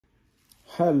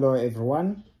Hello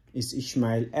everyone, it's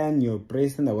Ishmael and your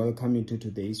praise and I welcome you to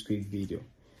today's quick video.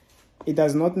 It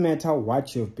does not matter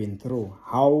what you've been through,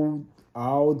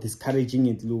 how discouraging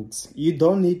it looks. You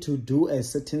don't need to do a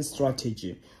certain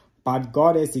strategy, but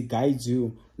God, as He guides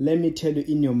you, let me tell you,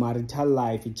 in your marital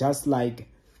life, just like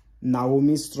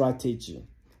Naomi's strategy,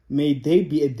 may there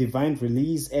be a divine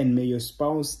release and may your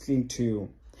spouse cling to you.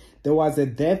 There was a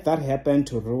death that happened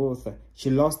to Ruth. She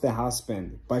lost her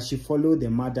husband, but she followed the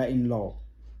mother-in-law.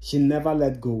 She never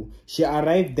let go. She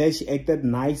arrived there, she acted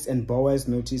nice, and Boaz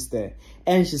noticed her.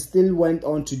 And she still went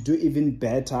on to do even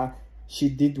better. She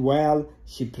did well,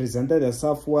 she presented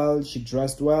herself well, she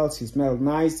dressed well, she smelled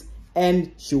nice,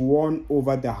 and she won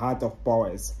over the heart of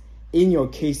Boaz. In your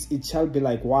case, it shall be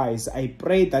likewise. I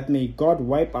pray that may God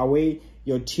wipe away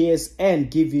your tears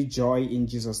and give you joy in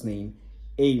Jesus' name.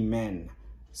 Amen.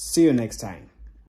 See you next time.